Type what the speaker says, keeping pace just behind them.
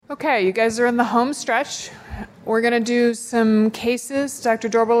Okay, you guys are in the home stretch. We're going to do some cases. Dr.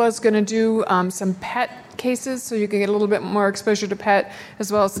 Dorbala is going to do some PET cases so you can get a little bit more exposure to PET,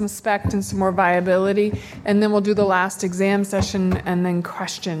 as well as some SPECT and some more viability. And then we'll do the last exam session and then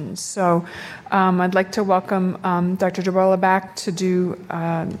questions. So I'd like to welcome Dr. Dorbala back to do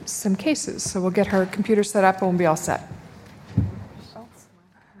some cases. So we'll get her computer set up and we'll be all set. Oh,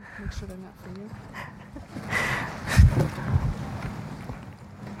 make sure they're not for you.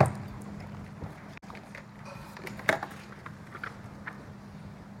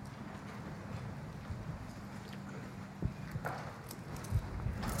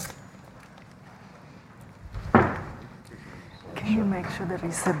 Can you make sure that we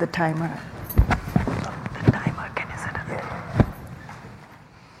set the timer? The timer, can you set it?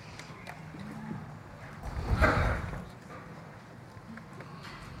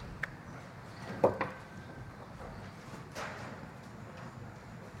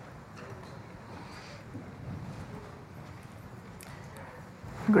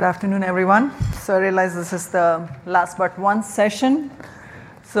 Good afternoon, everyone. So I realize this is the last but one session.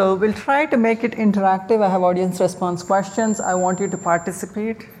 So we'll try to make it interactive. I have audience response questions. I want you to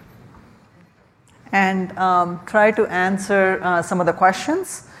participate and try to answer some of the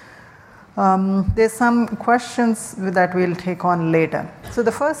questions. There's some questions that we'll take on later. So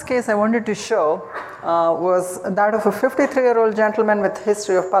the first case I wanted to show was that of a 53-year-old gentleman with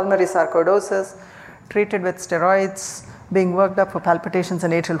history of pulmonary sarcoidosis, treated with steroids, being worked up for palpitations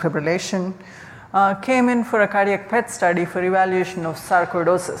and atrial fibrillation. Came in for a cardiac PET study for evaluation of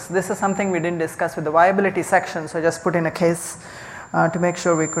sarcoidosis. This is something we didn't discuss with the viability section, so I just put in a case to make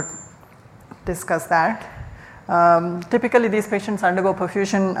sure we could discuss that. Typically, these patients undergo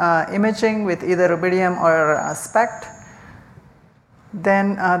perfusion imaging with either rubidium or SPECT.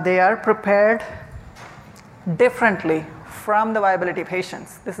 Then they are prepared differently from the viability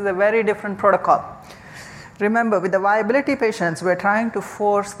patients. This is a very different protocol. Remember, with the viability patients, we're trying to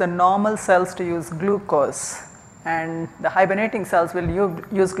force the normal cells to use glucose, and the hibernating cells will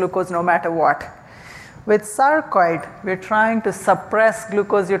use glucose no matter what. With sarcoid, we're trying to suppress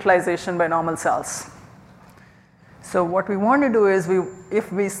glucose utilization by normal cells. So what we want to do is,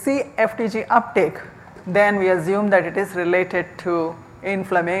 if we see FTG uptake, then we assume that it is related to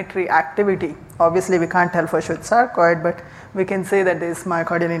inflammatory activity. Obviously, we can't tell for sure with sarcoid, but we can say that there is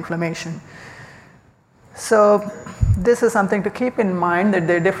myocardial inflammation. So this is something to keep in mind, that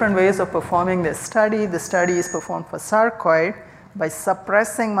there are different ways of performing this study. The study is performed for sarcoid by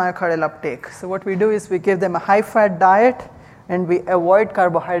suppressing myocardial uptake. So what we do is we give them a high-fat diet and we avoid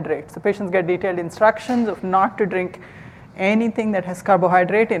carbohydrates. So patients get detailed instructions of not to drink anything that has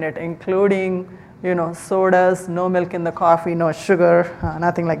carbohydrate in it, including sodas, no milk in the coffee, no sugar,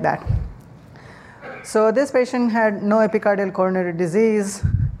 nothing like that. So this patient had no epicardial coronary disease.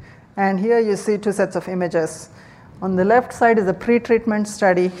 And here you see two sets of images. On the left side is a pre-treatment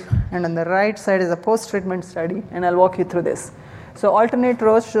study, and on the right side is a post-treatment study, and I'll walk you through this. So alternate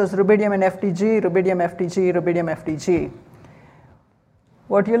rows shows rubidium and FTG, rubidium FTG, rubidium FTG.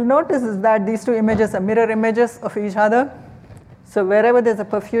 What you'll notice is that these two images are mirror images of each other. So wherever there's a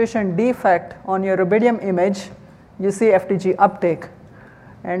perfusion defect on your rubidium image, you see FTG uptake.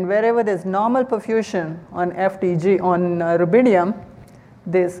 And wherever there's normal perfusion on FTG, on rubidium,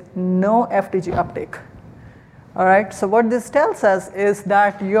 there's no FTG uptake. All right, so what this tells us is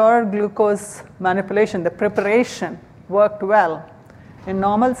that your glucose manipulation, the preparation, worked well. In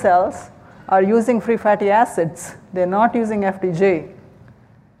normal cells are using free fatty acids. They're not using FTG.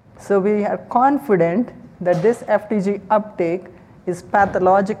 So we are confident that this FTG uptake is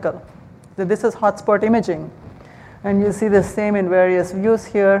pathological. So this is hotspot imaging. And you see the same in various views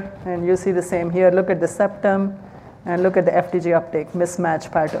here, and you see the same here. Look at the septum. And look at the FTG uptake,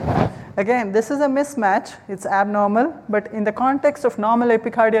 mismatch pattern. Again, this is a mismatch. It's abnormal, but in the context of normal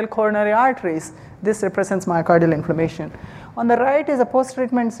epicardial coronary arteries, this represents myocardial inflammation. On the right is a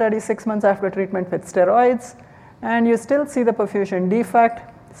post-treatment study 6 months after treatment with steroids, and you still see the perfusion defect,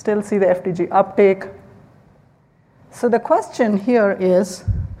 still see the FTG uptake. So the question here is,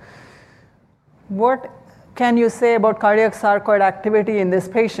 what can you say about cardiac sarcoid activity in this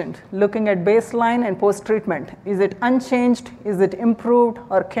patient, looking at baseline and post-treatment? Is it unchanged? Is it improved?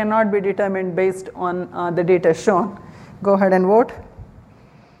 Or cannot be determined based on the data shown? Go ahead and vote.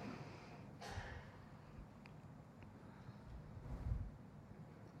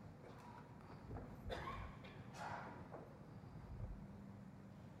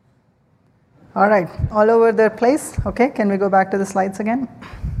 All right, all over the place. Okay, can we go back to the slides again?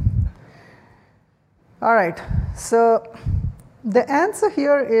 All right, so The answer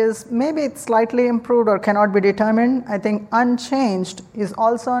here is maybe it's slightly improved or cannot be determined. I think unchanged is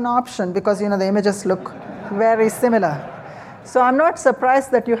also an option because the images look very similar. So I'm not surprised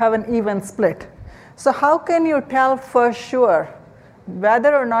that you have an even split. So how can you tell for sure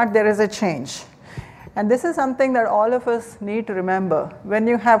whether or not there is a change? And this is something that all of us need to remember. When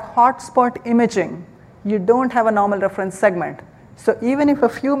you have hotspot imaging, you don't have a normal reference segment. So even if a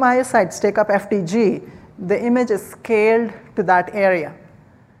few myocytes take up FDG, the image is scaled to that area.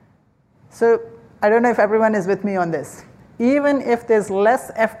 So I don't know if everyone is with me on this. Even if there's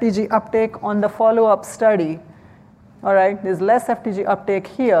less FDG uptake on the follow-up study, all right, there's less FDG uptake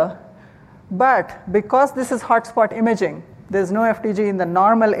here, but because this is hotspot imaging, there's no FDG in the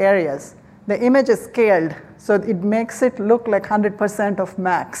normal areas, the image is scaled, so it makes it look like 100% of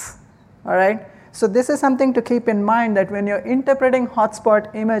max, all right? So this is something to keep in mind, that when you're interpreting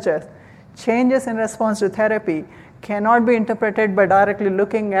hotspot images, changes in response to therapy cannot be interpreted by directly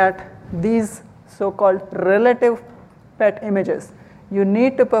looking at these so-called relative PET images. You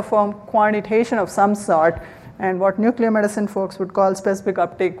need to perform quantitation of some sort, and what nuclear medicine folks would call specific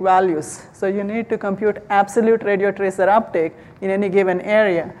uptake values. So you need to compute absolute radiotracer uptake in any given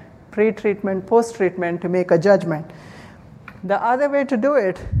area, pre-treatment, post-treatment, to make a judgment. The other way to do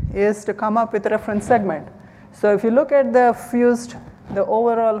it is to come up with a reference segment. So if you look at the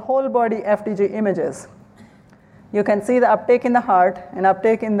overall whole body FDG images, you can see the uptake in the heart and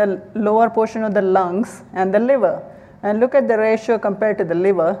uptake in the lower portion of the lungs and the liver. And look at the ratio compared to the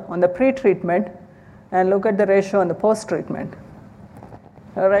liver on the pre-treatment, and look at the ratio on the post-treatment.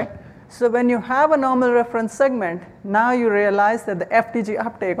 All right? So when you have a normal reference segment, now you realize that the FDG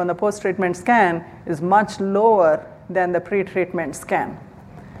uptake on the post-treatment scan is much lower than the pre-treatment scan.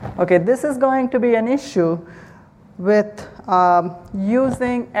 Okay, this is going to be an issue with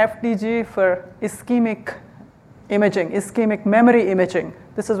using FDG for ischemic imaging, ischemic memory imaging.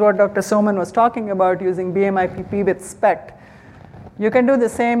 This is what Dr. Soman was talking about, using BMIPP with SPECT. You can do the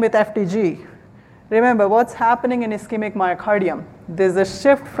same with FDG. Remember, what's happening in ischemic myocardium? There's a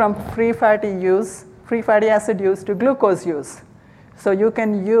shift from free fatty acid use to glucose use. So you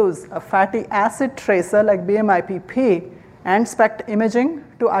can use a fatty acid tracer like BMIPP and SPECT imaging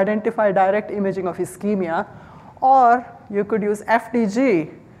to identify direct imaging of ischemia, or you could use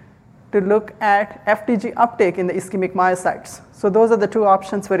FDG to look at FDG uptake in the ischemic myocytes. So those are the two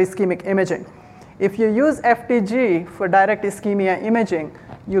options for ischemic imaging. If you use FDG for direct ischemia imaging,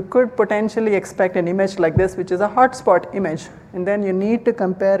 you could potentially expect an image like this, which is a hotspot image, and then you need to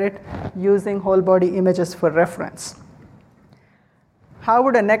compare it using whole body images for reference. How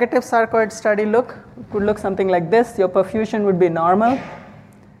would a negative sarcoid study look? It would look something like this. Your perfusion would be normal,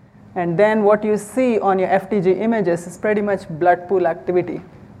 and then what you see on your FDG images is pretty much blood pool activity.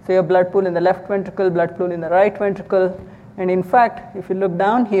 So your blood pool in the left ventricle, blood pool in the right ventricle, and in fact, if you look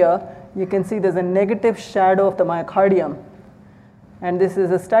down here, you can see there's a negative shadow of the myocardium. And this is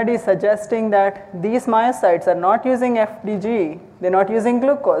a study suggesting that these myocytes are not using FDG, they're not using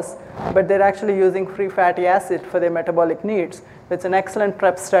glucose, but they're actually using free fatty acid for their metabolic needs. It's an excellent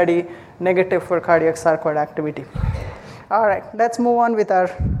prep study, negative for cardiac sarcoid activity. All right, let's move on with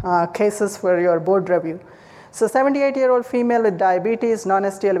our cases for your board review. So 78-year-old female with diabetes,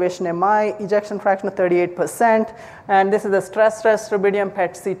 non-ST elevation MI, ejection fraction of 38%, and this is the stress rubidium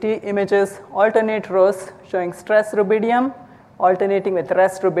PET-CT images, alternate rows showing stress rubidium, alternating with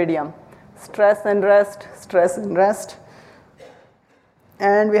rest rubidium. Stress and rest, stress and rest.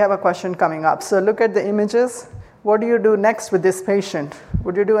 And we have a question coming up. So look at the images. What do you do next with this patient?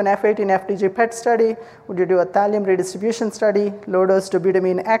 Would you do an F18 FDG PET study? Would you do a thallium redistribution study, low-dose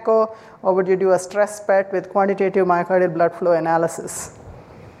dobutamine echo, or would you do a stress PET with quantitative myocardial blood flow analysis?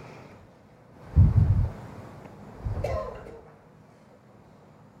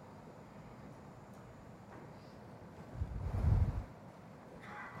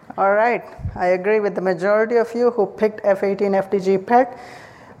 All right, I agree with the majority of you who picked F18 FDG PET.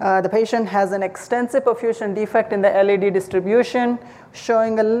 The patient has an extensive perfusion defect in the LED distribution,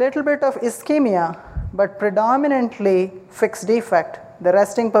 showing a little bit of ischemia, but predominantly fixed defect. The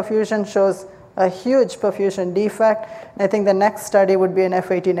resting perfusion shows a huge perfusion defect. I think the next study would be an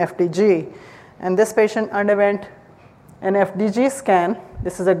F18 FDG. And this patient underwent an FDG scan.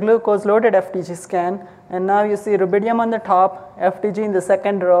 This is a glucose-loaded FDG scan. And now you see rubidium on the top, FDG in the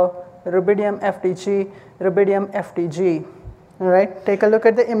second row, rubidium FDG, rubidium FDG. All right, take a look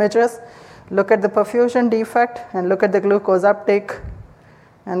at the images, look at the perfusion defect, and look at the glucose uptake.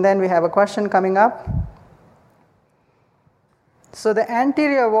 And then we have a question coming up. So the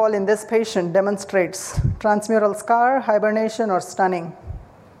anterior wall in this patient demonstrates transmural scar, hibernation, or stunning.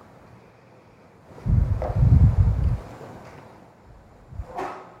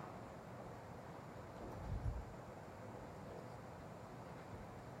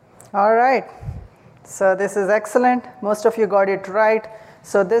 All right. So this is excellent. Most of you got it right.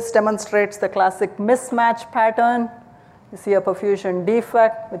 So this demonstrates the classic mismatch pattern. You see a perfusion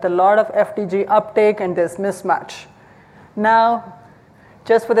defect with a lot of FDG uptake and this mismatch. Now,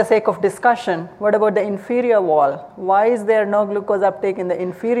 just for the sake of discussion, what about the inferior wall? Why is there no glucose uptake in the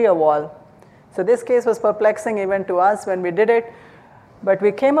inferior wall? So this case was perplexing even to us when we did it, but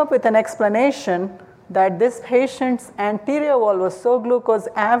we came up with an explanation that this patient's anterior wall was so glucose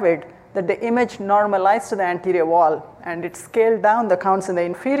avid that the image normalized to the anterior wall, and it scaled down the counts in the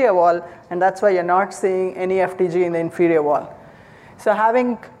inferior wall, and that's why you're not seeing any FDG in the inferior wall. So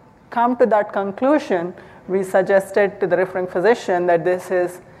having come to that conclusion, we suggested to the referring physician that this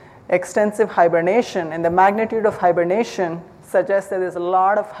is extensive hibernation, and the magnitude of hibernation suggests that there's a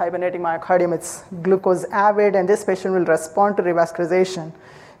lot of hibernating myocardium. It's glucose avid, and this patient will respond to revascularization.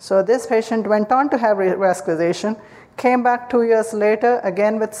 So this patient went on to have revascularization, came back 2 years later,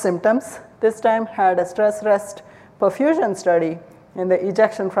 again with symptoms. This time had a stress rest perfusion study, and the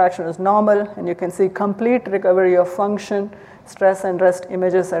ejection fraction is normal, and you can see complete recovery of function. Stress and rest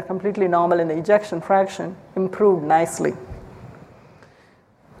images are completely normal, and the ejection fraction improved nicely.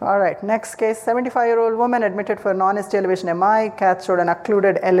 All right, next case, 75-year-old woman admitted for non-ST elevation MI. Cath showed an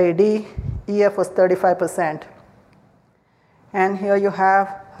occluded LAD. EF was 35%. And here you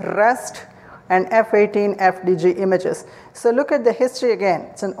have rest and F18 FDG images. So look at the history again.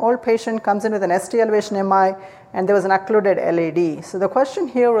 It's an old patient, comes in with an ST elevation MI, and there was an occluded LAD. So the question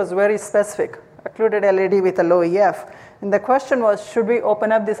here was very specific, occluded LAD with a low EF. And the question was, should we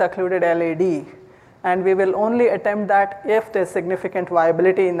open up this occluded LAD? And we will only attempt that if there's significant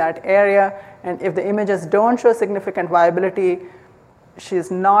viability in that area. And if the images don't show significant viability,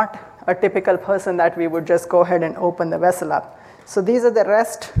 she's not a typical person that we would just go ahead and open the vessel up. So these are the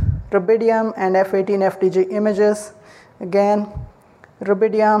rest, rubidium, and F18 FDG images. Again,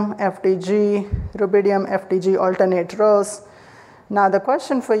 rubidium, FDG alternate rows. Now the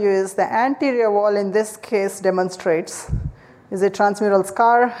question for you is, the anterior wall in this case demonstrates, is it transmural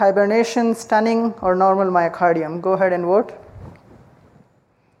scar, hibernation, stunning, or normal myocardium? Go ahead and vote.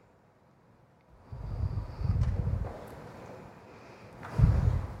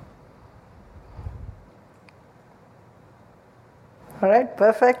 All right,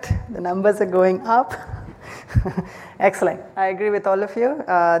 perfect. The numbers are going up. Excellent. I agree with all of you.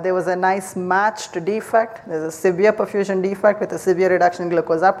 There was a nice match to defect. There's a severe perfusion defect with a severe reduction in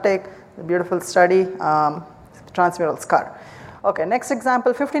glucose uptake. A beautiful study, transmural scar. Okay, next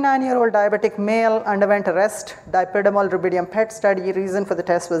example, 59-year-old diabetic male underwent a rest dipridamole rubidium PET study. Reason for the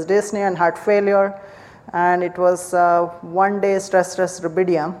test was dyspnea and heart failure, and it was 1 day stress rest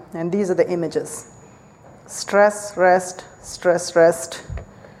rubidium, and these are the images. Stress, rest,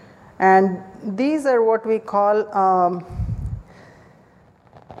 and these are what we call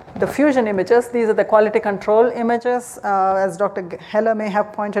the fusion images. These are the quality control images. As Dr. Heller may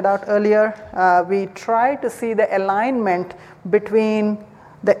have pointed out earlier, we try to see the alignment between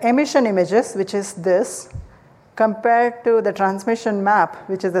the emission images, which is this, compared to the transmission map,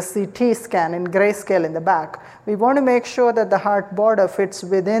 which is the CT scan in grayscale in the back. We want to make sure that the heart border fits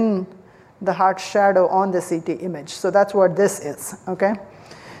within the heart shadow on the CT image. So that's what this is, okay?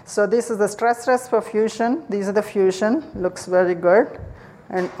 So this is the stress rest perfusion. These are the fusion, looks very good.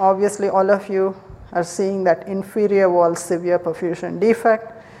 And obviously all of you are seeing that inferior wall severe perfusion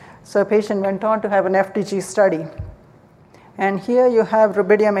defect. So a patient went on to have an FDG study. And here you have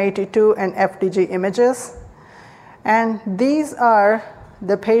rubidium 82 and FDG images. And these are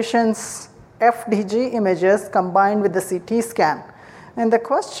the patient's FDG images combined with the CT scan. And the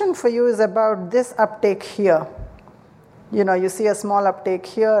question for you is about this uptake here. You know, you see a small uptake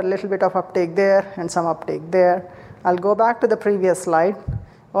here, a little bit of uptake there, and some uptake there. I'll go back to the previous slide.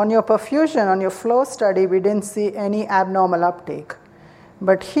 On your perfusion, on your flow study, we didn't see any abnormal uptake.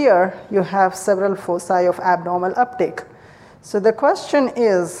 But here, you have several foci of abnormal uptake. So the question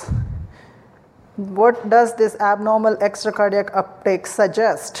is, what does this abnormal extracardiac uptake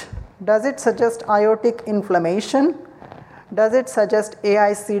suggest? Does it suggest aortic inflammation? Does it suggest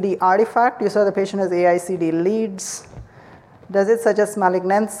AICD artifact? You saw the patient has AICD leads. Does it suggest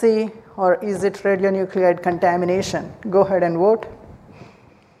malignancy, or is it radionuclide contamination? Go ahead and vote.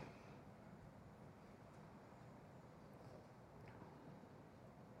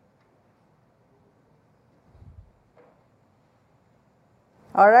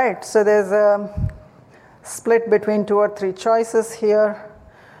 All right, so there's a split between 2 or 3 choices here.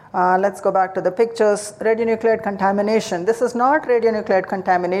 Let's go back to the pictures. Radionuclide contamination. This is not radionuclide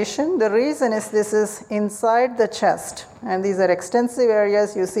contamination. The reason is this is inside the chest, and these are extensive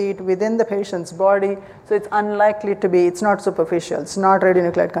areas. You see it within the patient's body, so it's unlikely to be, it's not superficial. It's not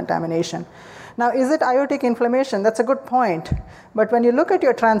radionuclide contamination. Now, is it aortic inflammation? That's a good point. But when you look at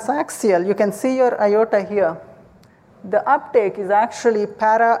your transaxial, you can see your aorta here. The uptake is actually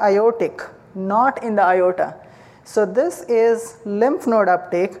para-aortic, not in the aorta. So this is lymph node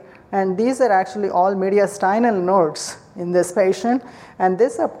uptake, and these are actually all mediastinal nodes in this patient, and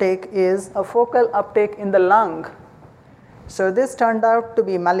this uptake is a focal uptake in the lung. So this turned out to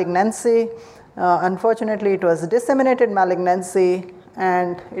be malignancy. Unfortunately, it was disseminated malignancy,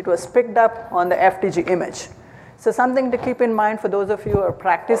 and it was picked up on the FDG image. So something to keep in mind for those of you who are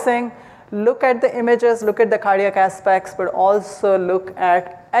practicing, look at the images, look at the cardiac aspects, but also look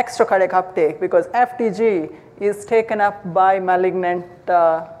at extracardiac uptake, because FDG is taken up by malignant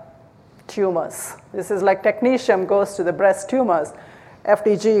tumors. This is like technetium goes to the breast tumors.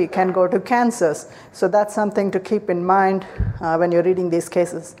 FDG can go to cancers. So that's something to keep in mind when you're reading these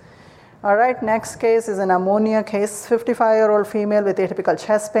cases. All right, next case is an ammonia case. 55-year-old female with atypical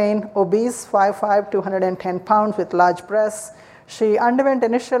chest pain, obese, 5'5", 210 pounds with large breasts. She underwent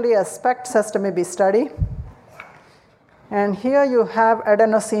initially a SPECT sestamibi B study. And here you have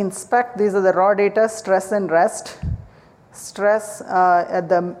adenosine SPECT. These are the raw data, stress and rest. Stress at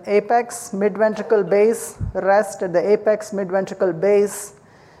the apex, mid-ventricle base, rest at the apex, mid-ventricle base.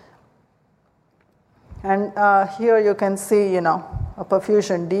 And here you can see, a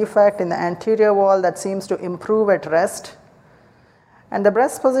perfusion defect in the anterior wall that seems to improve at rest. And the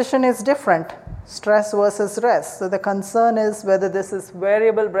breast position is different, stress versus rest. So the concern is whether this is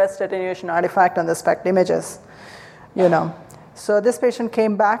variable breast attenuation artifact on the SPECT images. So this patient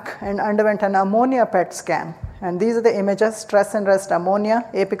came back and underwent an ammonia PET scan. And these are the images, stress and rest ammonia,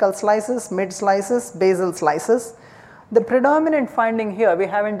 apical slices, mid slices, basal slices. The predominant finding here, we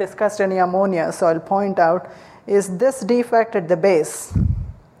haven't discussed any ammonia, so I'll point out, is this defect at the base.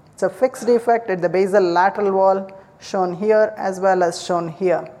 It's a fixed defect at the basal lateral wall, shown here as well as shown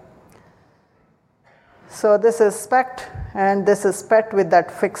here. So this is SPECT, and this is PET with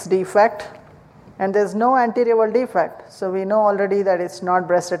that fixed defect. And there's no anterior wall defect, so we know already that it's not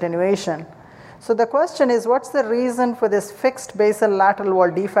breast attenuation. So the question is, what's the reason for this fixed basal lateral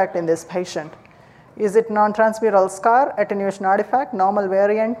wall defect in this patient? Is it non-transmural scar, attenuation artifact, normal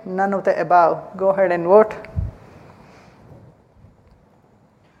variant, none of the above? Go ahead and vote.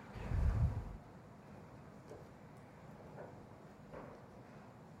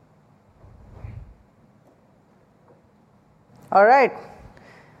 All right,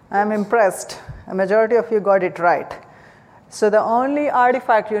 I'm impressed. A majority of you got it right. So the only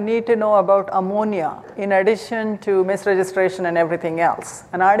artifact you need to know about ammonia, in addition to misregistration and everything else,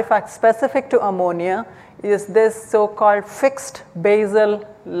 an artifact specific to ammonia is this so-called fixed basal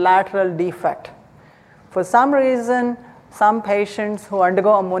lateral defect. For some reason, some patients who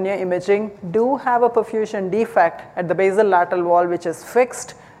undergo ammonia imaging do have a perfusion defect at the basal lateral wall which is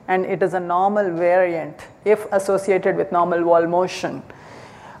fixed, and it is a normal variant if associated with normal wall motion.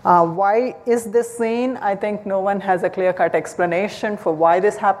 Why is this seen? I think no one has a clear-cut explanation for why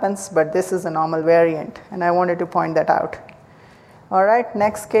this happens, but this is a normal variant, and I wanted to point that out. All right,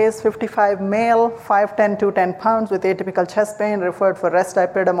 next case, 55 male, 5'10", 210 pounds with atypical chest pain, referred for rest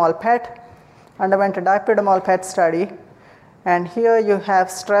epidermal PET, underwent a epidermal PET study, and here you have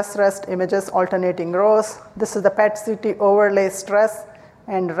stress rest images, alternating rows. This is the PET-CT overlay stress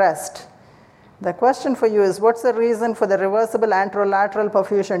and rest. The question for you is, what's the reason for the reversible anterolateral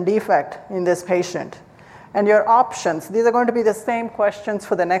perfusion defect in this patient? And your options, these are going to be the same questions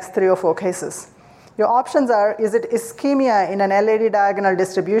for the next 3 or 4 cases. Your options are, is it ischemia in an LAD diagonal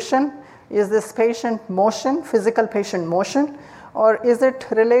distribution? Is this patient motion, physical patient motion? Or is it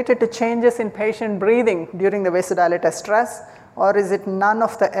related to changes in patient breathing during the vasodilator stress? Or is it none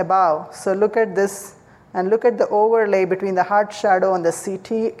of the above? So look at this and look at the overlay between the heart shadow on the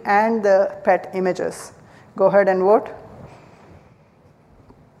CT and the PET images. Go ahead and vote.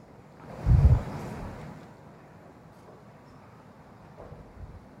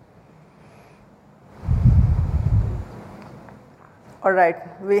 All right,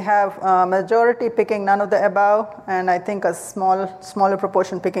 we have a majority picking none of the above, and I think a smaller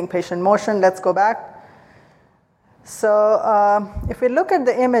proportion picking patient motion. Let's go back. So if we look at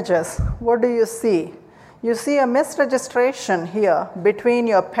the images, what do you see? You see a misregistration here between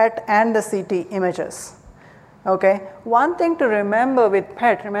your PET and the CT images. Okay, one thing to remember with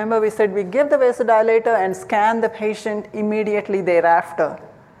PET, remember we said we give the vasodilator and scan the patient immediately thereafter.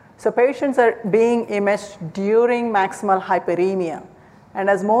 So patients are being imaged during maximal hyperemia. And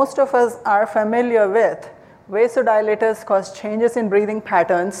as most of us are familiar with, vasodilators cause changes in breathing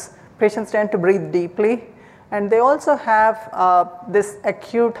patterns. Patients tend to breathe deeply, and they also have this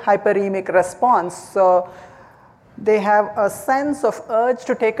acute hyperemic response. So they have a sense of urge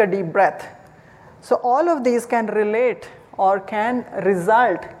to take a deep breath. So all of these can relate or can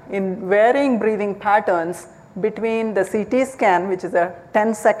result in varying breathing patterns between the CT scan, which is a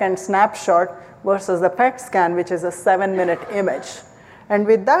 10-second snapshot, versus the PET scan, which is a 7-minute image. And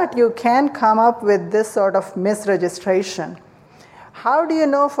with that, you can come up with this sort of misregistration. How do you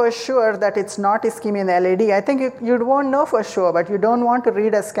know for sure that it's not ischemia in the LAD? I think you won't know for sure, but you don't want to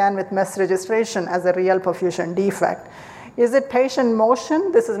read a scan with misregistration as a real perfusion defect. Is it patient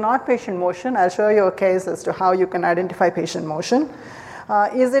motion? This is not patient motion. I'll show you a case as to how you can identify patient motion.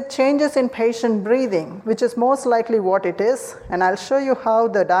 Is it changes in patient breathing, which is most likely what it is. And I'll show you how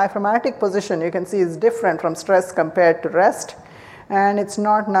the diaphragmatic position, you can see, is different from stress compared to rest. And it's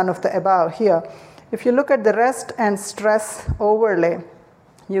not none of the above here. If you look at the rest and stress overlay,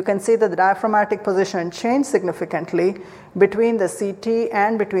 you can see that the diaphragmatic position changed significantly between the CT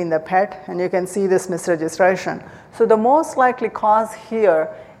and between the PET, and you can see this misregistration. So the most likely cause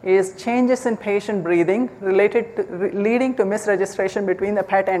here is changes in patient breathing leading to misregistration between the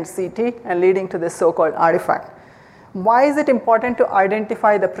PET and CT and leading to this so-called artifact. Why is it important to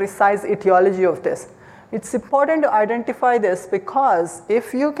identify the precise etiology of this? It's important to identify this because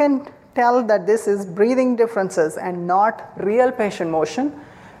if you can tell that this is breathing differences and not real patient motion,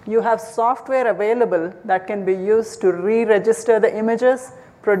 you have software available that can be used to re-register the images,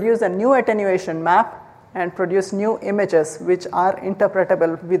 produce a new attenuation map, and produce new images which are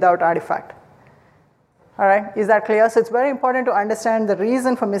interpretable without artifact. All right, is that clear? So it's very important to understand the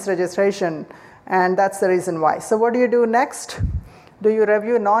reason for misregistration, and that's the reason why. So what do you do next? Do you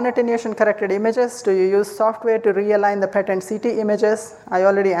review non-attenuation corrected images? Do you use software to realign the PET and CT images? I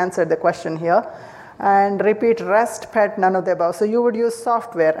already answered the question here. And repeat rest, PET, none of the above. So you would use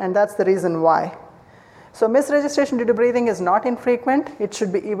software, and that's the reason why. So misregistration due to breathing is not infrequent. It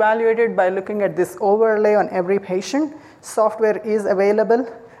should be evaluated by looking at this overlay on every patient. Software is available,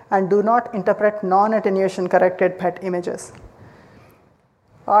 and do not interpret non-attenuation corrected PET images.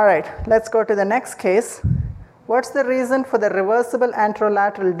 All right, let's go to the next case. What's the reason for the reversible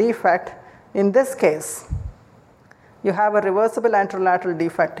anterolateral defect in this case? You have a reversible anterolateral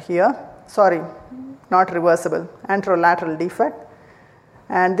defect here. Sorry, not reversible, anterolateral defect.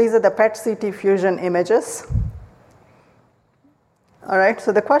 And these are the PET-CT fusion images. All right,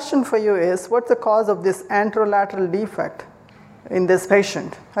 so the question for you is, what's the cause of this anterolateral defect in this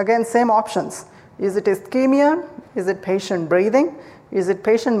patient? Again, same options. Is it ischemia? Is it patient breathing? Is it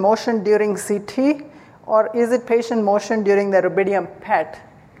patient motion during CT? Or is it patient motion during the rubidium PET?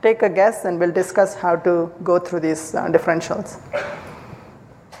 Take a guess, and we'll discuss how to go through these differentials.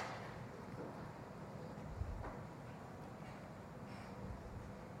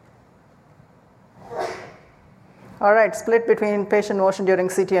 All right, split between patient motion during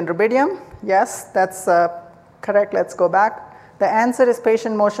CT and rubidium. Yes, that's correct. Let's go back. The answer is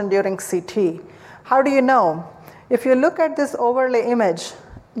patient motion during CT. How do you know? If you look at this overlay image,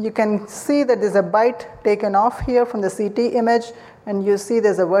 you can see that there's a bite taken off here from the CT image, and you see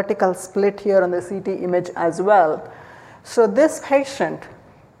there's a vertical split here on the CT image as well. So this patient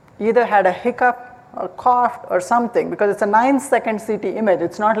either had a hiccup or coughed or something, because it's a 9-second CT image.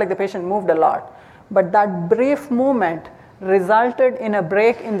 It's not like the patient moved a lot. But that brief movement resulted in a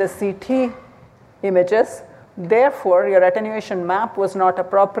break in the CT images. Therefore, your attenuation map was not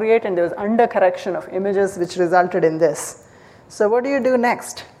appropriate, and there was undercorrection of images which resulted in this. So what do you do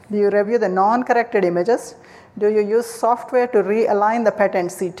next? Do you review the non-corrected images? Do you use software to realign the PET and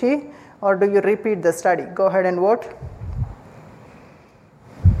CT? Or do you repeat the study? Go ahead and vote.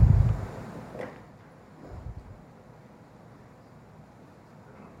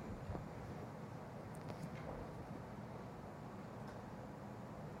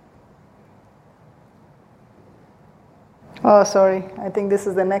 Oh, sorry. I think this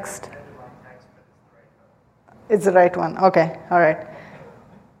is the next. It's the right one. Okay. All right.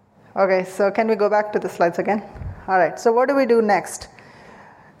 Okay. So can we go back to the slides again? All right. So what do we do next?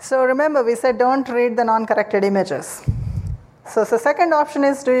 So remember, we said don't read the non-corrected images. So the second option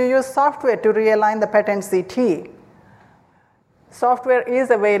is, do you use software to realign the PET and CT? Software is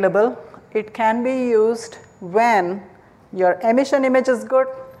available. It can be used when your emission image is good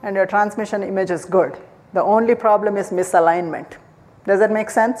and your transmission image is good. The only problem is misalignment. Does that make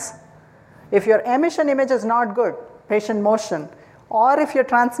sense? If your emission image is not good, patient motion, or if your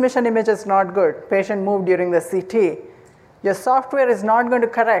transmission image is not good, patient moved during the CT, your software is not going to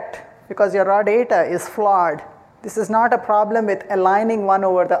correct because your raw data is flawed This is not a problem with aligning one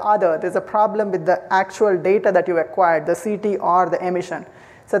over the other. There's a problem with the actual data that you acquired, the CT or the emission.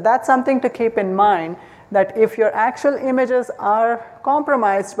 So that's something to keep in mind, that if your actual images are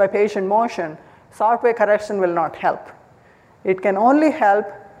compromised by patient motion, software correction will not help. It can only help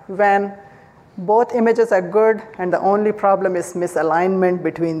when both images are good and the only problem is misalignment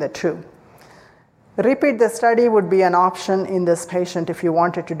between the two. Repeat the study would be an option in this patient if you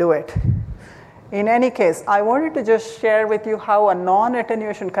wanted to do it. In any case, I wanted to just share with you how a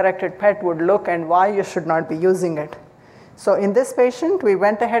non-attenuation corrected PET would look and why you should not be using it. So in this patient, we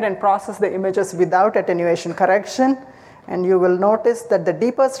went ahead and processed the images without attenuation correction, and you will notice that the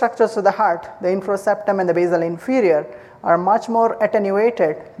deeper structures of the heart, the infroseptum and the basal inferior, are much more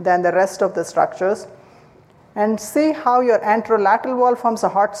attenuated than the rest of the structures. And see how your anterolateral wall forms a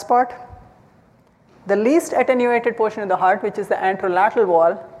hot spot? The least attenuated portion of the heart, which is the anterolateral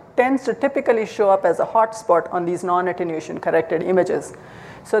wall, tends to typically show up as a hot spot on these non-attenuation corrected images.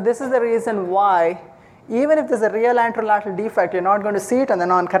 So this is the reason why, even if there's a real anterolateral defect, you're not going to see it on the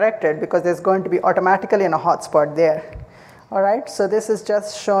non-corrected because there's going to be automatically a hot spot there. All right, so this is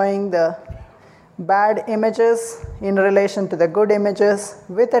just showing the bad images in relation to the good images.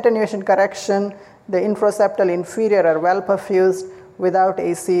 With attenuation correction, the infroseptal inferior are well perfused. Without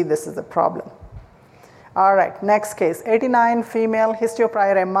AC, this is a problem. All right, next case, 89 female,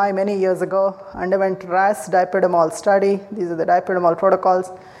 histioprior MI many years ago, underwent RAS dipiridamole study. These are the dipiridamole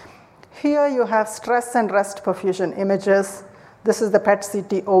protocols. Here you have stress and rest perfusion images. This is the PET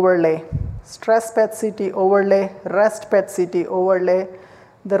CT overlay. Stress PET CT overlay, rest PET CT overlay.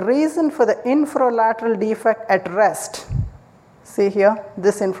 The reason for the infralateral defect at rest, see here,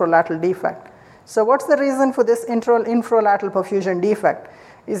 this infralateral defect. So what's the reason for this infralateral perfusion defect?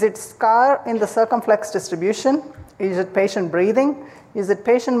 Is it scar in the circumflex distribution? Is it patient breathing? Is it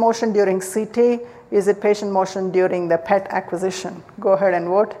patient motion during CT? Is it patient motion during the PET acquisition? Go ahead and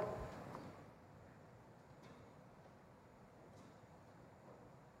vote.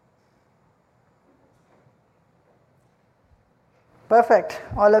 Perfect.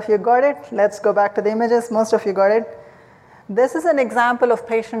 All of you got it. Let's go back to the images. Most of you got it. This is an example of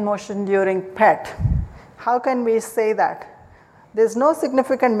patient motion during PET. How can we say that? There's no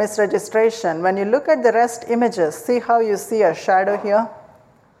significant misregistration. When you look at the rest images, see how you see a shadow here?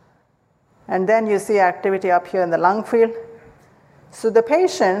 And then you see activity up here in the lung field. So the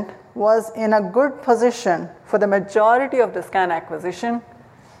patient was in a good position for the majority of the scan acquisition.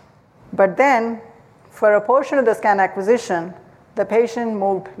 But then, for a portion of the scan acquisition, the patient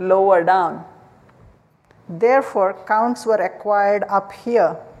moved lower down. Therefore, counts were acquired up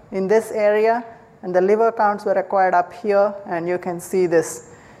here in this area, and the liver counts were acquired up here, and you can see this.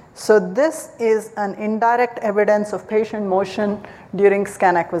 So this is an indirect evidence of patient motion during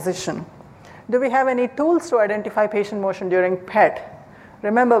scan acquisition. Do we have any tools to identify patient motion during PET?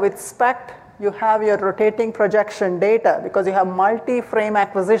 Remember, with SPECT, you have your rotating projection data because you have multi-frame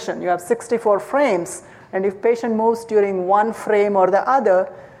acquisition. You have 64 frames, and if patient moves during one frame or the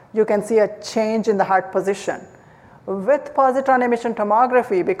other, you can see a change in the heart position. With positron emission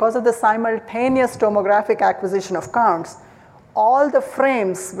tomography, because of the simultaneous tomographic acquisition of counts, all the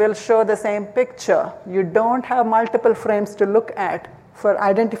frames will show the same picture. You don't have multiple frames to look at for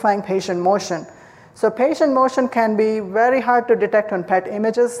identifying patient motion. So patient motion can be very hard to detect on PET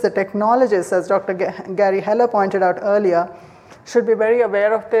images. The technologists, as Dr. Gary Heller pointed out earlier, should be very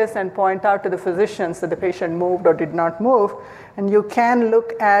aware of this and point out to the physicians that the patient moved or did not move. And you can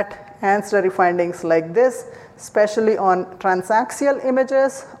look at ancillary findings like this, especially on transaxial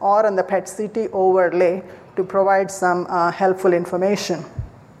images or on the PET CT overlay to provide some helpful information.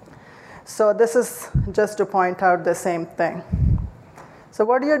 So this is just to point out the same thing. So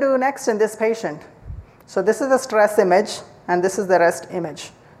what do you do next in this patient? So this is the stress image, and this is the rest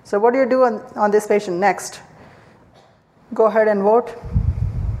image. So what do you do on this patient next? Go ahead and vote.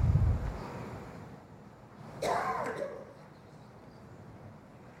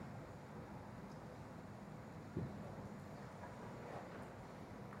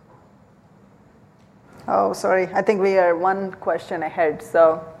 Oh, sorry. I think we are one question ahead,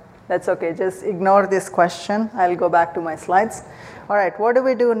 so that's okay. Just ignore this question. I'll go back to my slides. All right, what do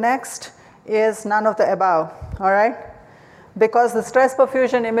we do next is none of the above, all right? Because the stress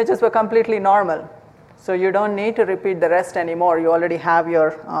perfusion images were completely normal, so you don't need to repeat the rest anymore. You already have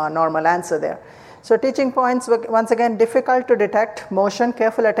your normal answer there. So teaching points, once again, difficult to detect motion,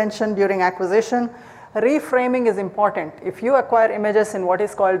 careful attention during acquisition. Reframing is important. If you acquire images in what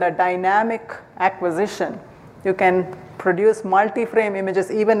is called a dynamic acquisition, you can produce multi-frame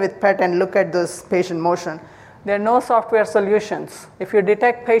images even with PET and look at this patient motion. There are no software solutions. If you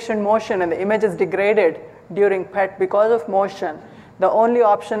detect patient motion and the image is degraded, during PET because of motion, the only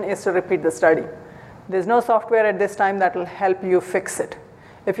option is to repeat the study. There's no software at this time that will help you fix it.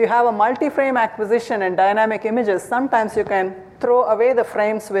 If you have a multi-frame acquisition and dynamic images, sometimes you can throw away the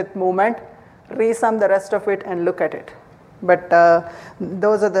frames with movement, resum the rest of it, and look at it. But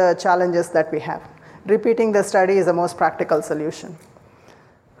those are the challenges that we have. Repeating the study is the most practical solution.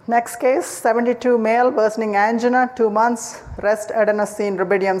 Next case, 72 male worsening angina, 2 months, rest adenosine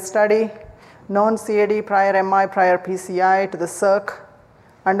rubidium study, known CAD, prior MI, prior PCI to the circ,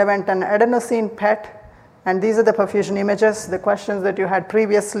 underwent an adenosine PET, and these are the perfusion images. The questions that you had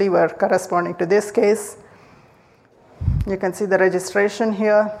previously were corresponding to this case. You can see the registration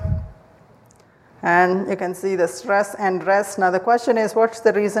here, and you can see the stress and rest. Now the question is, what's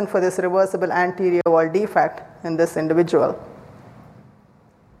the reason for this reversible anterior wall defect in this individual?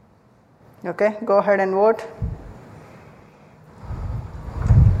 Okay, go ahead and vote.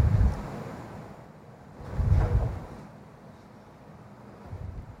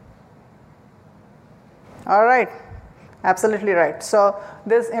 All right, absolutely right. So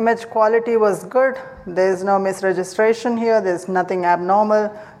this image quality was good. There's no misregistration here. There's nothing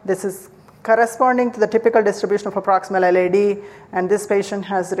abnormal. This is corresponding to the typical distribution of a proximal LAD, and this patient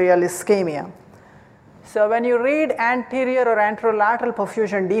has real ischemia. So when you read anterior or anterolateral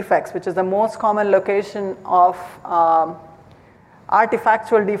perfusion defects, which is the most common location of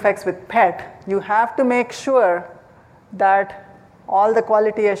artifactual defects with PET, you have to make sure that all the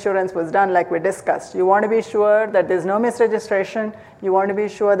quality assurance was done like we discussed. You want to be sure that there's no misregistration. You want to be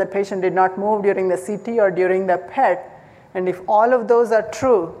sure the patient did not move during the CT or during the PET. And if all of those are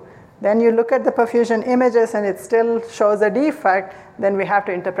true, then you look at the perfusion images and it still shows a defect, then we have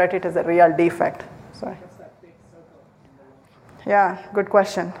to interpret it as a real defect. Sorry. Yeah, good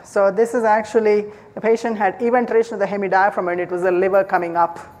question. So this is actually, the patient had eventuation of the hemidiaphragm and it was the liver coming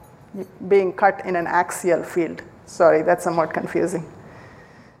up, being cut in an axial field. Sorry, that's somewhat confusing.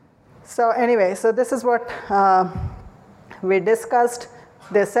 So anyway, so this is what we discussed.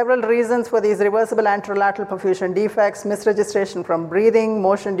 There are several reasons for these reversible anterolateral perfusion defects: misregistration from breathing,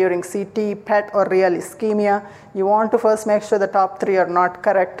 motion during CT, PET, or real ischemia. You want to first make sure the top 3 are not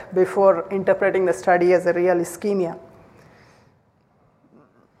correct before interpreting the study as a real ischemia.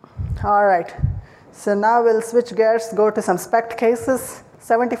 All right, so now we'll switch gears, go to some SPECT cases.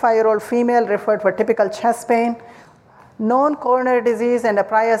 75-year-old female referred for typical chest pain, known coronary disease and a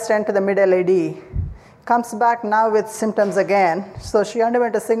prior stent to the mid-LAD. Comes back now with symptoms again. So she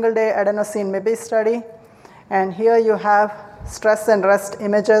underwent a single-day adenosine MIBI study. And here you have stress and rest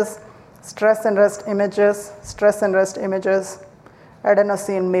images, stress and rest images, stress and rest images,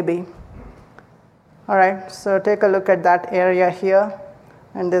 adenosine MIBI. All right, so take a look at that area here.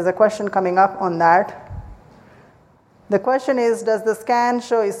 And there's a question coming up on that. The question is, does the scan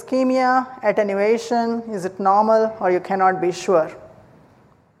show ischemia, attenuation? Is it normal, or you cannot be sure?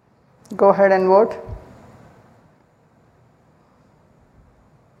 Go ahead and vote.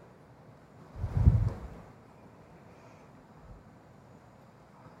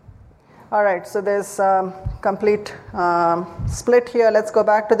 All right, so there's complete split here. Let's go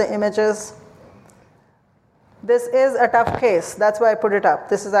back to the images. This is a tough case. That's why I put it up.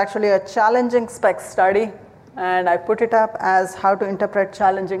 This is actually a challenging SPECT study, and I put it up as how to interpret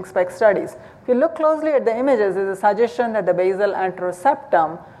challenging SPECT studies. If you look closely at the images, there's a suggestion that the basal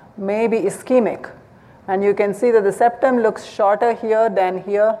anteroseptum may be ischemic. And you can see that the septum looks shorter here than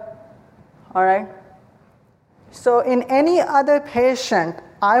here. All right. So in any other patient,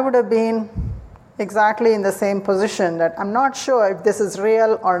 I would have been exactly in the same position, that I'm not sure if this is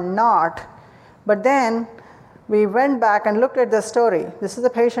real or not. But then we went back and looked at the story. This is a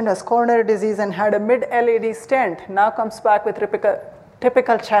patient who has coronary disease and had a mid-LAD stent, now comes back with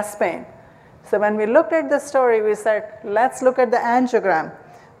typical chest pain. So when we looked at the story, we said, let's look at the angiogram.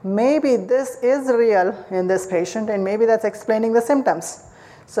 Maybe this is real in this patient, and maybe that's explaining the symptoms.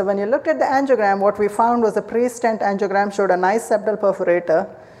 So when you looked at the angiogram, what we found was the pre-stent angiogram showed a nice septal perforator,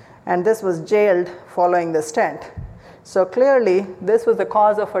 and this was jailed following the stent. So clearly, this was the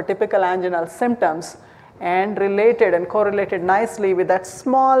cause of her typical anginal symptoms, and related and correlated nicely with that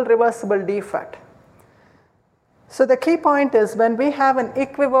small reversible defect. So the key point is, when we have an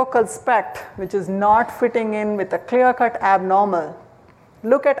equivocal SPECT which is not fitting in with a clear-cut abnormal,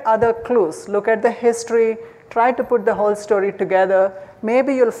 look at other clues, look at the history, try to put the whole story together.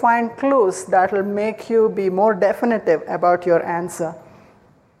 Maybe you'll find clues that will make you be more definitive about your answer.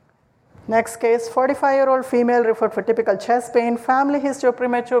 Next case, 45-year-old female referred for typical chest pain, family history of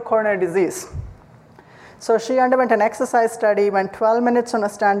premature coronary disease. So she underwent an exercise study, went 12 minutes on a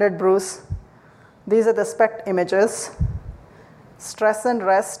standard bruise. These are the SPECT images, stress and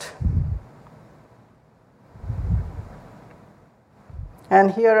rest. And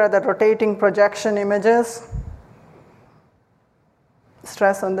here are the rotating projection images.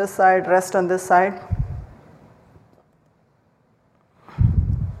 Stress on this side, rest on this side.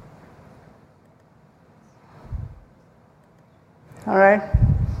 All right.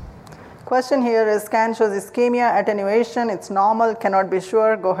 Question here is scan shows ischemia, attenuation. It's normal, cannot be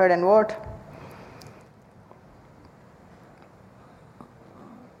sure. Go ahead and vote.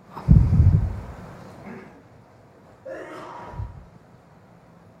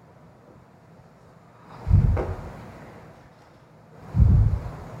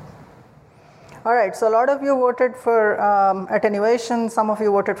 All right, so a lot of you voted for attenuation, some of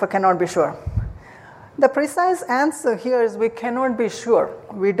you voted for cannot be sure. The precise answer here is we cannot be sure.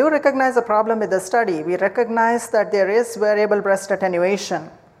 We do recognize a problem with the study. We recognize that there is variable breast attenuation.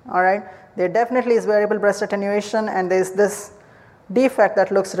 All right, there definitely is variable breast attenuation, and there is this defect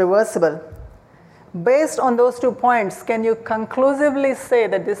that looks reversible. Based on those 2 points, can you conclusively say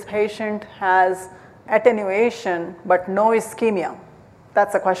that this patient has attenuation but no ischemia?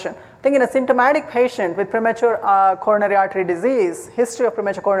 That's the question. I think in a symptomatic patient with premature coronary artery disease, history of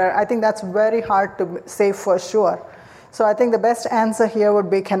premature coronary, I think that's very hard to say for sure. So I think the best answer here would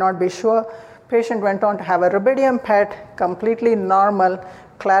be cannot be sure. Patient went on to have a rubidium PET, completely normal,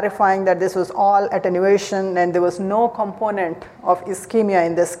 clarifying that this was all attenuation and there was no component of ischemia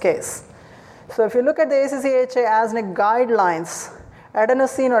in this case. So if you look at the ACC/AHA ASNC guidelines,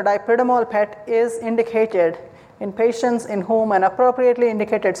 adenosine or dipridamole PET is indicated in patients in whom an appropriately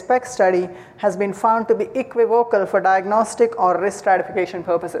indicated SPECT study has been found to be equivocal for diagnostic or risk stratification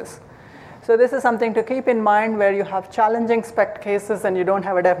purposes. So this is something to keep in mind where you have challenging SPECT cases and you don't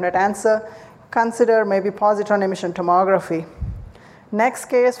have a definite answer. Consider maybe positron emission tomography. Next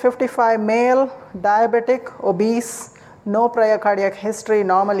case, 55 male, diabetic, obese, no prior cardiac history,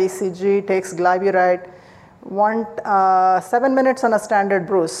 normal ECG, takes glyburide, 7 minutes on a standard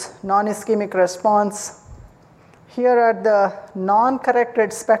Bruce, non-ischemic response. Here are the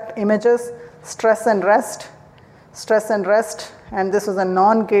non-corrected SPECT images, stress and rest, and this was a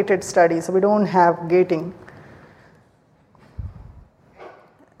non-gated study, so we don't have gating.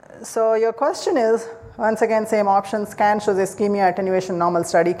 So your question is, once again, same option, scan shows ischemia, attenuation, normal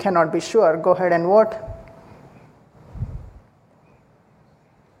study, cannot be sure. Go ahead and vote.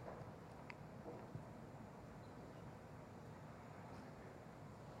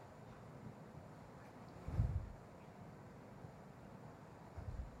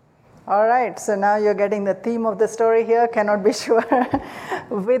 All right, so now you're getting the theme of the story here, cannot be sure.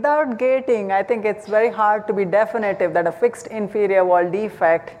 Without gating, I think it's very hard to be definitive that a fixed inferior wall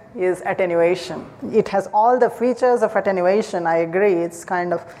defect is attenuation. It has all the features of attenuation, I agree. It's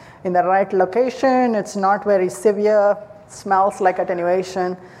kind of in the right location, it's not very severe, smells like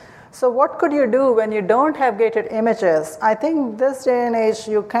attenuation. So what could you do when you don't have gated images? I think this day and age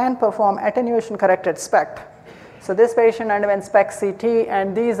you can perform attenuation corrected SPECT. So this patient underwent SPECT CT,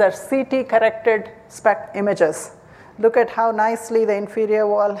 and these are CT corrected SPECT images. Look at how nicely the inferior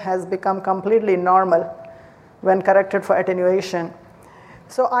wall has become completely normal when corrected for attenuation.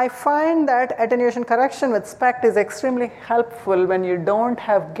 So I find that attenuation correction with SPECT is extremely helpful when you don't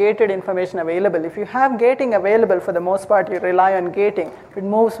have gated information available. If you have gating available, for the most part, you rely on gating. If it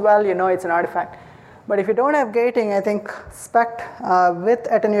moves well, you know it's an artifact. But if you don't have gating, I think SPECT with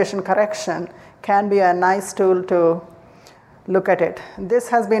attenuation correction can be a nice tool to look at it. This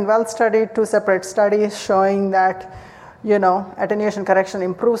has been well studied, 2 separate studies showing that attenuation correction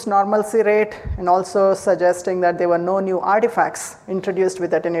improves normalcy rate and also suggesting that there were no new artifacts introduced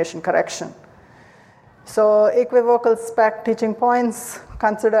with attenuation correction. So equivocal SPECT teaching points,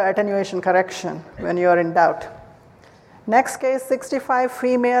 consider attenuation correction when you are in doubt. Next case, 65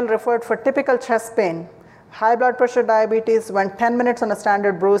 female referred for typical chest pain. High blood pressure, diabetes, went 10 minutes on a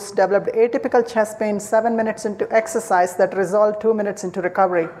standard Bruce, developed atypical chest pain 7 minutes into exercise that resolved 2 minutes into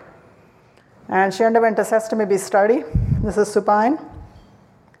recovery. And she underwent a Sesame B study. This is supine.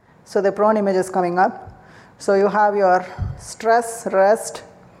 So the prone image is coming up. So you have your stress, rest,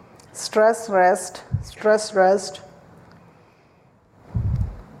 stress, rest, stress, rest.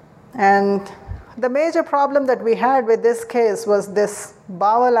 And the major problem that we had with this case was this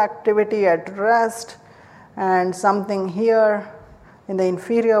bowel activity at rest and something here in the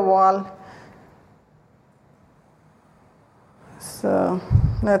inferior wall. So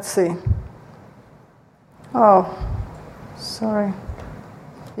let's see. Oh, sorry.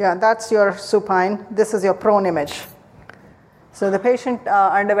 Yeah, that's your supine. This is your prone image. So the patient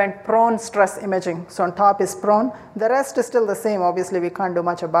underwent prone stress imaging. So on top is prone. The rest is still the same. Obviously, we can't do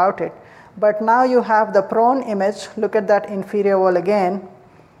much about it. But now you have the prone image. Look at that inferior wall again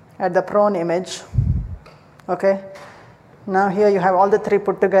at the prone image. Okay. Now here you have all the three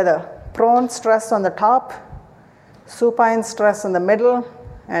put together. Prone stress on the top, supine stress in the middle,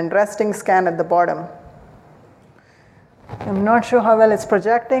 and resting scan at the bottom. I'm not sure how well it's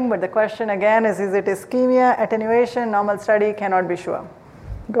projecting, but the question again is it ischemia, attenuation, normal study? Cannot be sure.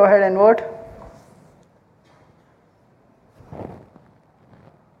 Go ahead and vote.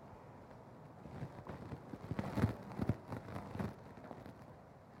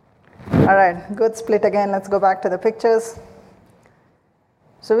 All right, good split again. Let's go back to the pictures.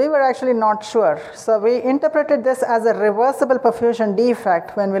 So we were actually not sure. So we interpreted this as a reversible perfusion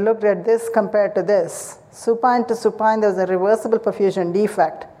defect when we looked at this compared to this. Supine to supine, there's a reversible perfusion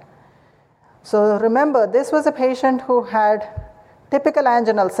defect. So remember, this was a patient who had typical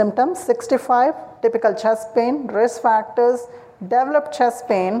anginal symptoms, 65, typical chest pain, risk factors, developed chest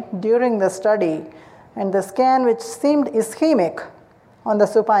pain during the study, and the scan which seemed ischemic on the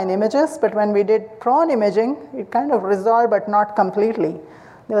supine images, but when we did prone imaging, it kind of resolved, but not completely.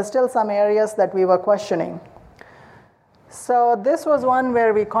 There were still some areas that we were questioning. So this was one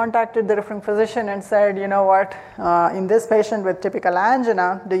where we contacted the referring physician and said, you know what, in this patient with typical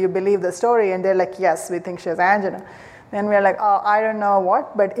angina, do you believe the story? And they're like, yes, we think she has angina. Then we're like, oh, I don't know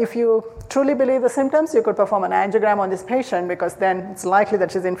what, but if you truly believe the symptoms, you could perform an angiogram on this patient because then it's likely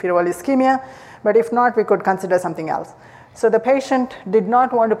that she's inferior wall ischemia, but if not, we could consider something else. So the patient did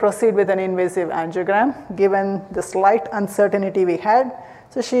not want to proceed with an invasive angiogram given the slight uncertainty we had.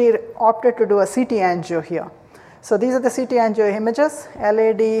 So she opted to do a CT angio here. So these are the CT angio images,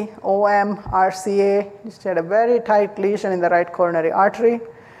 LAD, OM, RCA. She had a very tight lesion in the right coronary artery.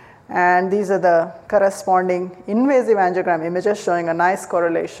 And these are the corresponding invasive angiogram images showing a nice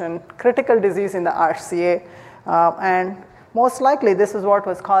correlation, critical disease in the RCA. And most likely this is what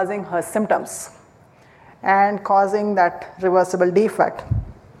was causing her symptoms and causing that reversible defect.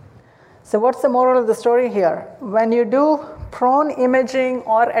 So what's the moral of the story here? When you do prone imaging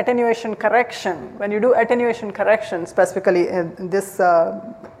or attenuation correction, when you do attenuation correction, specifically this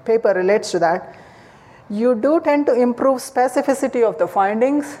paper relates to that, you do tend to improve specificity of the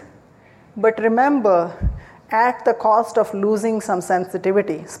findings, but remember, at the cost of losing some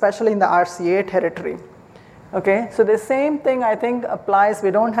sensitivity, especially in the RCA territory. Okay, so the same thing I think applies.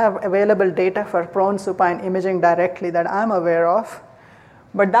 We don't have available data for prone supine imaging directly that I'm aware of,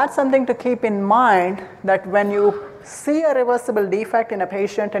 but that's something to keep in mind, that when you see a reversible defect in a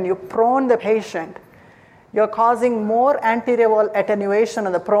patient and you prone the patient, you're causing more anterior wall attenuation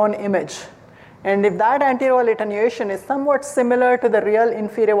on the prone image. And if that anterior wall attenuation is somewhat similar to the real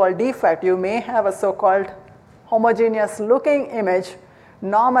inferior wall defect, you may have a so-called homogeneous looking image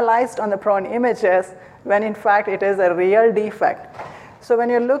normalized on the prone images when in fact it is a real defect. So when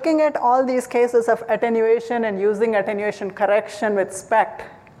you're looking at all these cases of attenuation and using attenuation correction with SPECT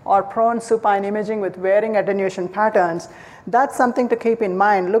or prone supine imaging with varying attenuation patterns, that's something to keep in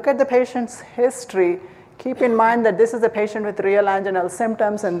mind. Look at the patient's history. Keep in mind that this is a patient with real anginal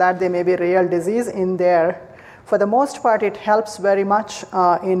symptoms and that there may be real disease in there. For the most part, it helps very much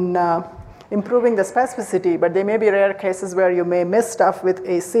in improving the specificity, but there may be rare cases where you may miss stuff with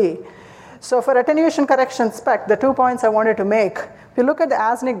AC. So for attenuation correction SPECT, the 2 points I wanted to make, if you look at the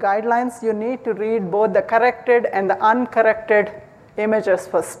ASNIC guidelines, you need to read both the corrected and the uncorrected images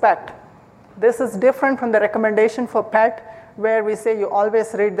for SPECT. This is different from the recommendation for PET, where we say you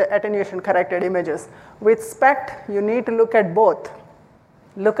always read the attenuation corrected images. With SPECT, you need to look at both.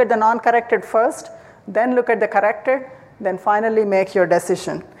 Look at the non-corrected first, then look at the corrected, then finally make your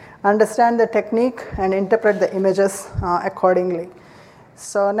decision. Understand the technique and interpret the images accordingly.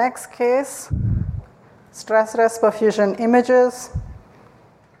 So next case, stress rest perfusion images.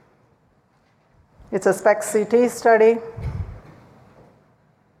 It's a SPECT CT study.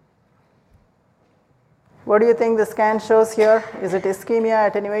 What do you think the scan shows here? Is it ischemia,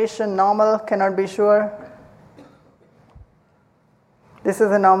 attenuation, normal? Cannot be sure. This is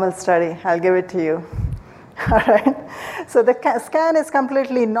a normal study. I'll give it to you. All right. So the scan is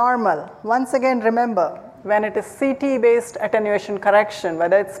completely normal. Once again, remember, when it is CT-based attenuation correction,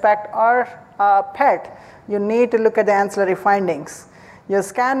 whether it's SPECT or PET, you need to look at the ancillary findings. Your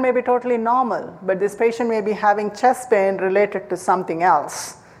scan may be totally normal, but this patient may be having chest pain related to something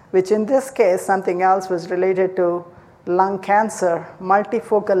else, which in this case, something else was related to lung cancer,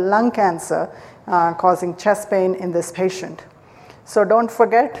 multifocal lung cancer, causing chest pain in this patient. So don't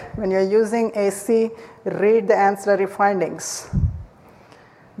forget, when you're using AC, read the ancillary findings.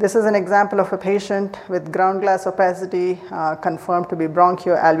 This is an example of a patient with ground glass opacity confirmed to be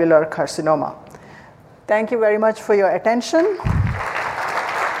bronchoalveolar carcinoma. Thank you very much for your attention.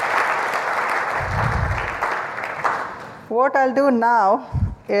 What I'll do now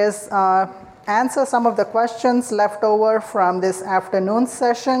is answer some of the questions left over from this afternoon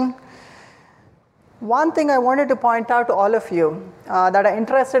session. One thing I wanted to point out to all of you that are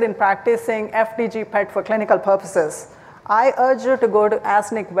interested in practicing FDG PET for clinical purposes, I urge you to go to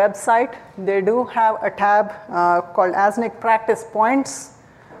ASNC website. They do have a tab called ASNC Practice Points.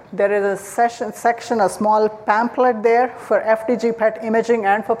 There is a section, a small pamphlet there for FDG PET imaging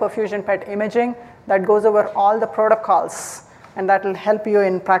and for perfusion PET imaging that goes over all the protocols, and that will help you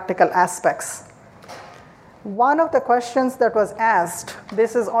in practical aspects. One of the questions that was asked,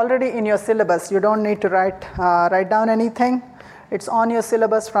 this is already in your syllabus. You don't need to write down anything. It's on your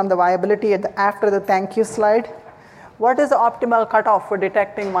syllabus from the viability after the thank you slide. What is the optimal cutoff for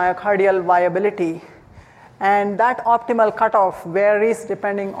detecting myocardial viability? And that optimal cutoff varies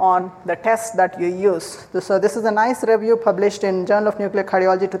depending on the test that you use. So this is a nice review published in Journal of Nuclear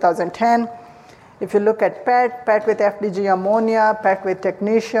Cardiology 2010. If you look at PET, PET with FDG ammonia, PET with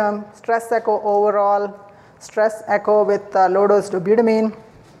technetium, stress echo overall, stress echo with low dose dobutamine,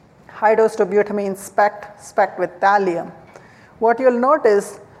 high dose dobutamine, SPECT with thallium. What you'll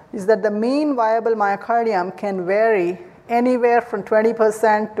notice is that the mean viable myocardium can vary anywhere from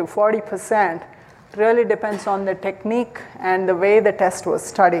 20% to 40%. It really depends on the technique and the way the test was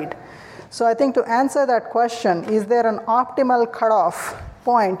studied. So I think to answer that question, is there an optimal cutoff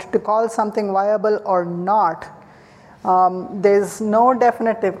point to call something viable or not? There's no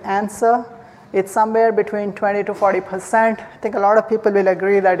definitive answer. It's somewhere between 20 to 40%. I think a lot of people will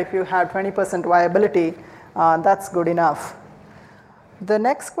agree that if you have 20% viability, that's good enough. The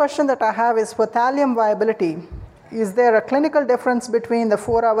next question that I have is for thallium viability. Is there a clinical difference between the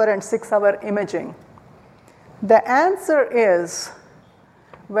 4-hour and 6-hour imaging? The answer is,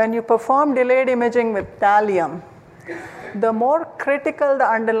 when you perform delayed imaging with thallium, the more critical the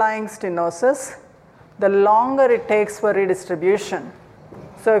underlying stenosis, the longer it takes for redistribution.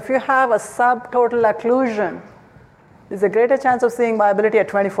 So if you have a subtotal occlusion, there's a greater chance of seeing viability at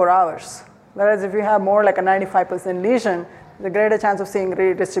 24 hours. Whereas if you have more like a 95% lesion, there's a greater chance of seeing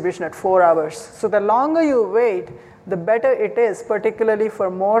redistribution at 4 hours. So the longer you wait, the better it is, particularly for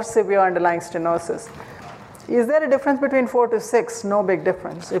more severe underlying stenosis. Is there a difference between 4 to 6? No big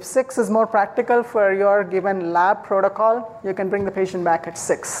difference. If 6 is more practical for your given lab protocol, you can bring the patient back at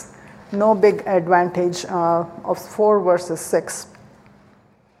 6. No big advantage of 4 versus 6.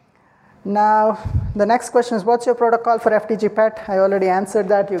 Now, the next question is, what's your protocol for FDG PET? I already answered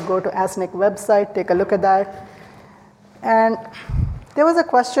that. You go to ASNC website, take a look at that. And there was a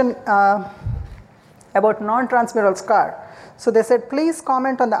question about non-transmural scar. So they said, please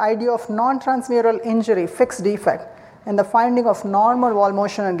comment on the idea of non-transmural injury, fixed defect, and the finding of normal wall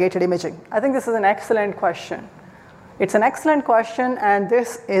motion and gated imaging. I think this is an excellent question. It's an excellent question, and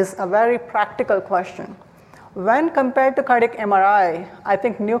this is a very practical question. When compared to cardiac MRI, I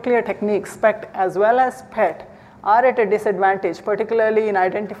think nuclear techniques, SPECT as well as PET, are at a disadvantage, particularly in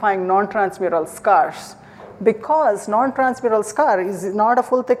identifying non-transmural scars, because non-transmural scar is not a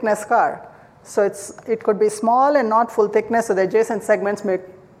full thickness scar. So it could be small and not full thickness, so the adjacent segments may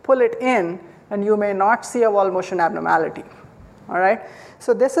pull it in, and you may not see a wall motion abnormality. All right?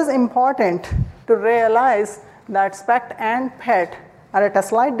 So this is important to realize that SPECT and PET are at a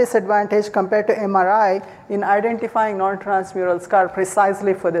slight disadvantage compared to MRI in identifying non-transmural scar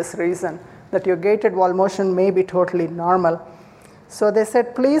precisely for this reason, that your gated wall motion may be totally normal. So they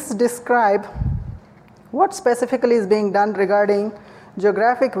said, please describe what specifically is being done regarding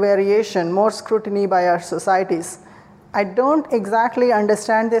geographic variation, more scrutiny by our societies. I don't exactly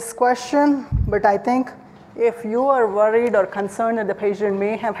understand this question, but I think if you are worried or concerned that the patient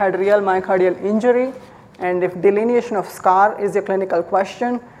may have had real myocardial injury, and if delineation of scar is your clinical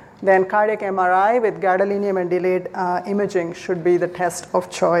question, then cardiac MRI with gadolinium and delayed imaging should be the test of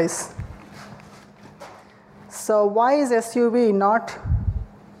choice. So why is SUV not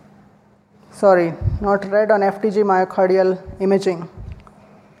read on FDG myocardial imaging?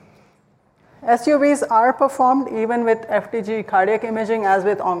 SUVs are performed even with FDG cardiac imaging as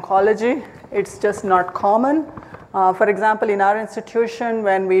with oncology. It's just not common. For example, in our institution,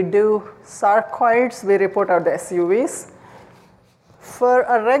 when we do sarcoids, we report out the SUVs. For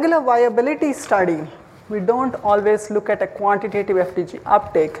a regular viability study, we don't always look at a quantitative FDG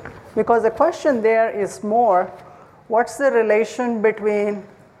uptake, because the question there is more, what's the relation between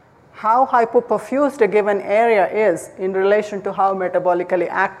how hypoperfused a given area is in relation to how metabolically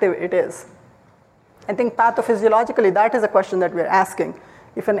active it is? I think pathophysiologically, that is a question that we're asking.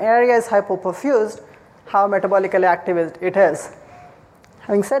 If an area is hypoperfused, how metabolically active it is.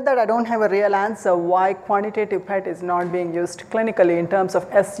 Having said that, I don't have a real answer why quantitative PET is not being used clinically in terms of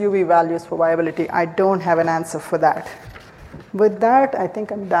SUV values for viability. I don't have an answer for that. with that, I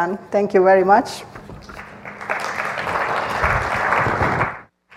think I'm done. Thank you very much.